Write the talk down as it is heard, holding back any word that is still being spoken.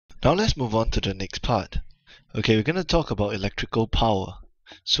Now let's move on to the next part. Okay, we're going to talk about electrical power.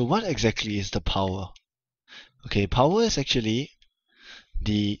 So what exactly is the power? Okay, power is actually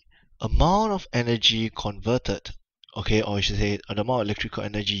the amount of energy converted, okay, or I should say the amount of electrical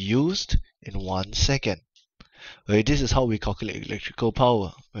energy used in 1 second. Okay, this is how we calculate electrical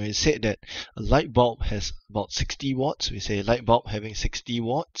power. When we said that a light bulb has about 60 watts, we say light bulb having 60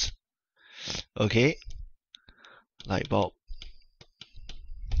 watts. Okay, light bulb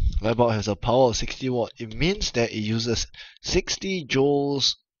has a power of 60 watt. It means that it uses 60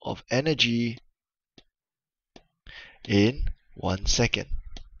 joules of energy in 1 second.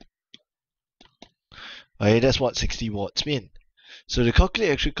 Okay, that's what 60 watts mean. So to calculate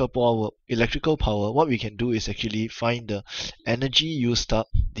electrical power, what we can do is actually find the energy used up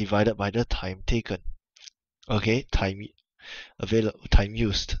divided by the time taken. Okay, time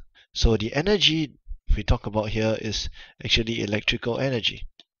used. So the energy we talk about here is actually electrical energy.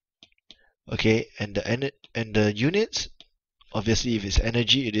 Okay, and the units, obviously if it's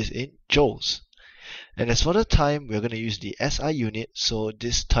energy, it is in joules. And as for the time, we're going to use the SI unit, so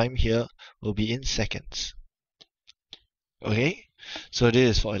this time here will be in seconds. Okay, so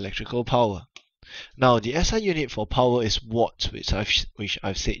this is for electrical power. Now the SI unit for power is watts, which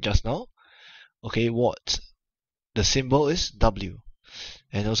I've said just now. Okay, watts. The symbol is W.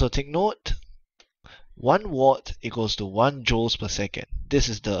 And also take note, 1 watt equals to 1 joules per second. This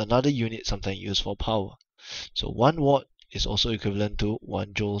is another unit sometimes used for power. So 1 watt is also equivalent to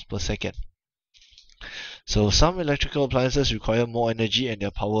 1 joules per second. So some electrical appliances require more energy and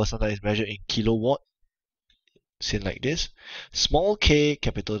their power sometimes is measured in kilowatt, seen like this. Small k,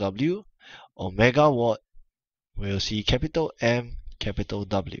 capital W, or megawatt, we'll see capital M, capital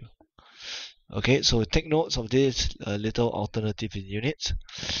W. Okay, so take notes of this little alternative in units.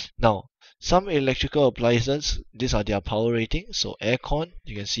 Now, some electrical appliances, these are their power ratings. So aircon,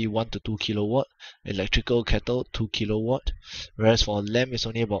 you can see 1 to 2 kilowatt. Electrical kettle, 2 kilowatt. Whereas for a lamp, it's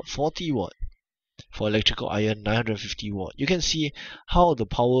only about 40 watt. For electrical iron, 950 watt. You can see how the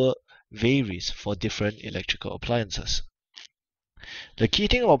power varies for different electrical appliances. The key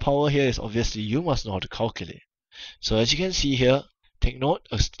thing about power here is obviously you must know how to calculate. So as you can see here, take note,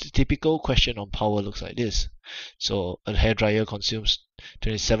 a typical question on power looks like this. So a hairdryer consumes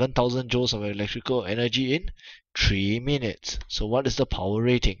 27,000 joules of electrical energy in 3 minutes. So what is the power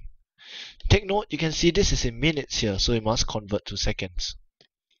rating? Take note, you can see this is in minutes here, so it must convert to seconds.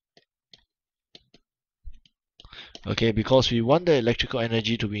 Okay, because we want the electrical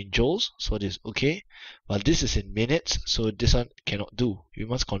energy to be in joules, so this is okay. But this is in minutes, so this one cannot do. We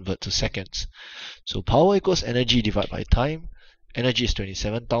must convert to seconds. So power equals energy divided by time. Energy is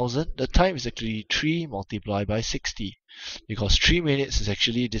 27,000. The time is actually 3 multiplied by 60. Because 3 minutes is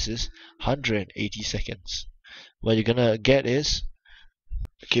actually, this is 180 seconds. What you're gonna get is,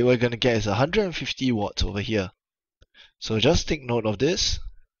 okay, what you're gonna get is 150 watts over here. So just take note of this.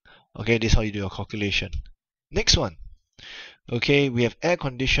 Okay, this is how you do your calculation. Next one. Okay, we have air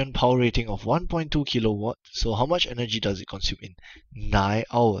conditioned power rating of 1.2 kilowatt. So how much energy does it consume in 9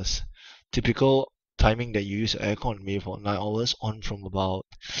 hours? Typical timing that you use aircon maybe for 9 hours on from about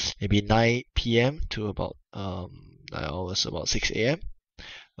maybe 9 p.m. to about 9 hours, about 6 a.m.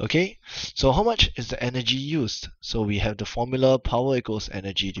 Okay, so how much is the energy used? So we have the formula power equals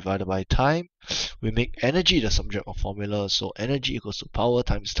energy divided by time. We make energy the subject of formula, so energy equals to power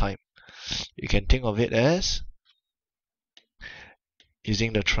times time. You can think of it as,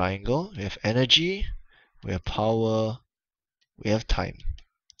 using the triangle, we have energy, we have power, we have time.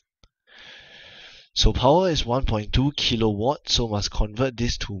 So power is 1.2 kilowatt, so must convert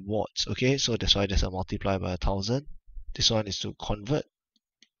this to watts. Okay, so that's why there's a multiply by 1,000. This one is to convert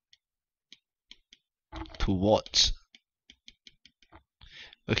to watts.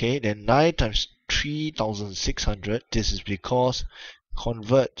 Okay, then 9 times 3,600. This is because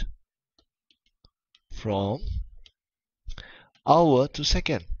convert from hour to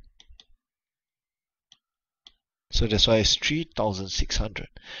second. So that's why it's 3,600.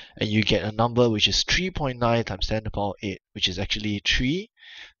 And you get a number which is 3.9 times 10 to the power 8, which is actually 3,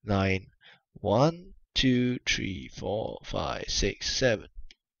 9, 1, 2, 3, 4, 5, 6, 7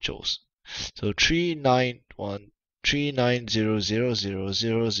 joules. So 39000000000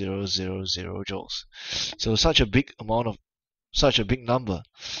 joules. So such a big number.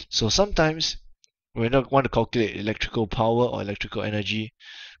 So sometimes when we want to calculate electrical power or electrical energy,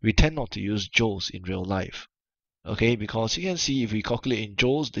 we tend not to use joules in real life. Okay, because you can see if we calculate in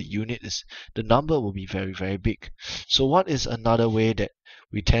joules, the number will be very, very big. So what is another way that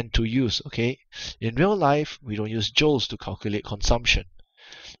we tend to use? Okay, in real life, we don't use joules to calculate consumption.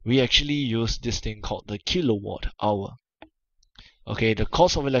 We actually use this thing called the kilowatt hour. Okay, the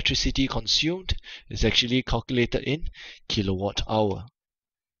cost of electricity consumed is actually calculated in kilowatt hour.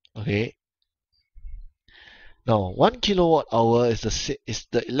 Okay, now 1 kilowatt hour is the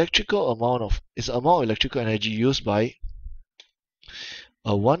amount of electrical energy used by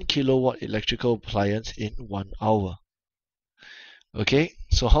a 1 kilowatt electrical appliance in 1 hour. Okay,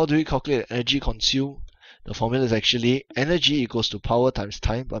 so how do we calculate energy consumed? The formula is actually energy equals to power times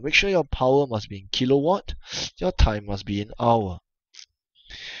time, but make sure your power must be in kilowatt, your time must be in hour.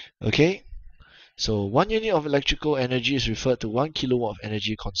 Okay, so 1 unit of electrical energy is referred to 1 kilowatt of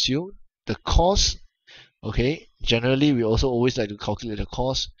energy consumed. The cost, okay, generally we also always like to calculate the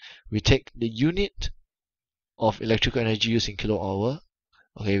cost. We take the unit of electrical energy used in kilowatt hour,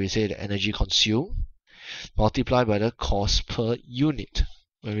 okay, we say the energy consumed, multiplied by the cost per unit.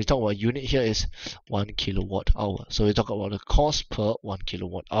 When we talk about unit here is 1 kilowatt hour. So we talk about the cost per 1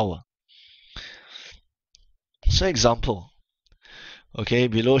 kilowatt hour. So example, okay,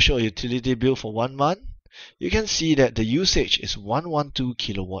 below show a utility bill for 1 month. You can see that the usage is 112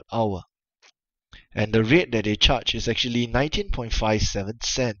 kilowatt hour. And the rate that they charge is actually 19.57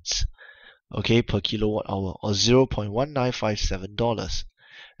 cents, okay, per kilowatt hour, or $0.1957.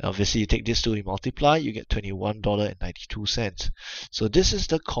 Obviously, you take this two, you multiply, you get $21.92. So this is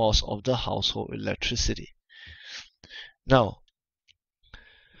the cost of the household electricity. Now,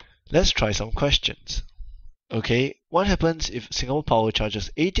 let's try some questions. Okay, what happens if Singapore Power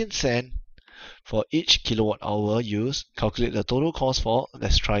charges 18 cents for each kilowatt hour used? Calculate the total cost for,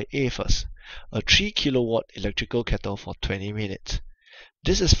 let's try A first, a 3 kilowatt electrical kettle for 20 minutes.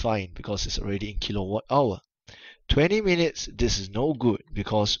 This is fine because it's already in kilowatt hour. 20 minutes, this is no good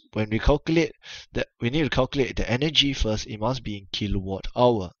because when we calculate that, we need to calculate the energy first. It must be in kilowatt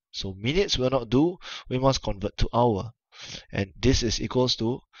hour. So minutes will not do. We must convert to hour, and this is equals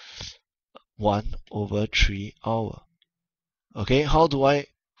to 1 over 3 hour. Okay, how do I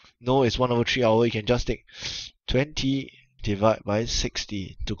know it's 1 over 3 hour? You can just take 20 divided by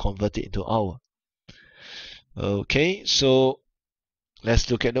 60 to convert it into hour. Okay, so let's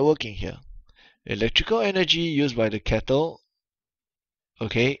look at the working here. Electrical energy used by the kettle,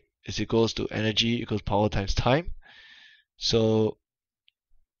 okay, is equals to energy equals power times time. So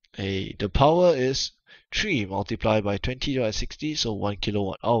the power is 3 multiplied by 20 divided by 60, so 1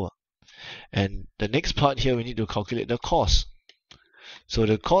 kilowatt hour. And the next part here, we need to calculate the cost. So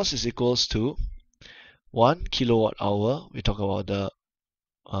the cost is equals to 1 kilowatt hour. We talk about the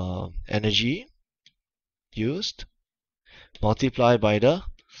energy used multiplied by the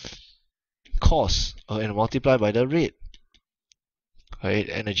cost, and multiplied by the rate. Right,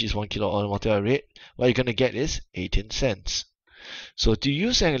 energy is 1 kilowatt hour multiplied by rate. What you're going to get is 18 cents. So to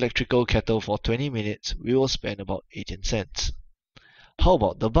use an electrical kettle for 20 minutes, we will spend about 18 cents. How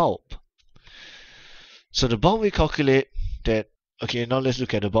about the bulb? So the bulb, we calculate that, okay, now let's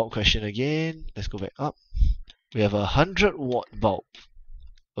look at the bulb question again. Let's go back up. We have a 100-watt bulb.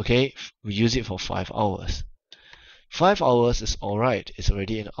 Okay, we use it for 5 hours. 5 hours is alright, it's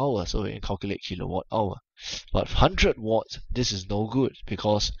already an hour, so we can calculate kilowatt hour. But 100 watts, this is no good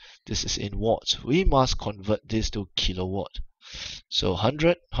because this is in watts. We must convert this to kilowatt. So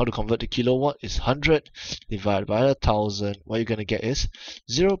 100, how to convert to kilowatt is 100 divided by 1000. What you're going to get is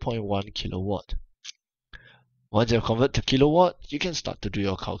 0.1 kilowatt. Once you convert to kilowatt, you can start to do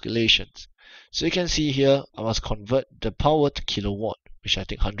your calculations. So you can see here, I must convert the power to kilowatt, which I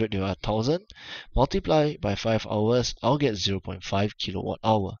take 100 divided by 1000, multiply by 5 hours, I'll get 0.5 kilowatt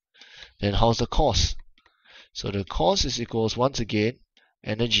hour. Then how's the cost? So the cost is equals, once again,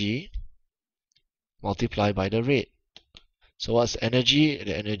 energy multiplied by the rate. So what's the energy?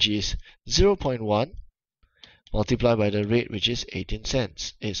 The energy is 0.1 multiplied by the rate, which is 18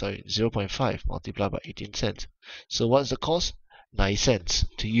 cents. 0.5 multiplied by 18 cents. So what's the cost? 9 cents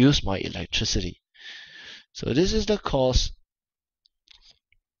to use my electricity. So this is the cost,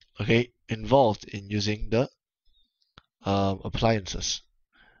 okay, involved in using the appliances.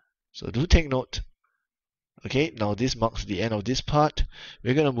 So do take note. Okay, now this marks the end of this part.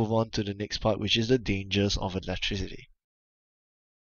 We're going to move on to the next part, which is the dangers of electricity.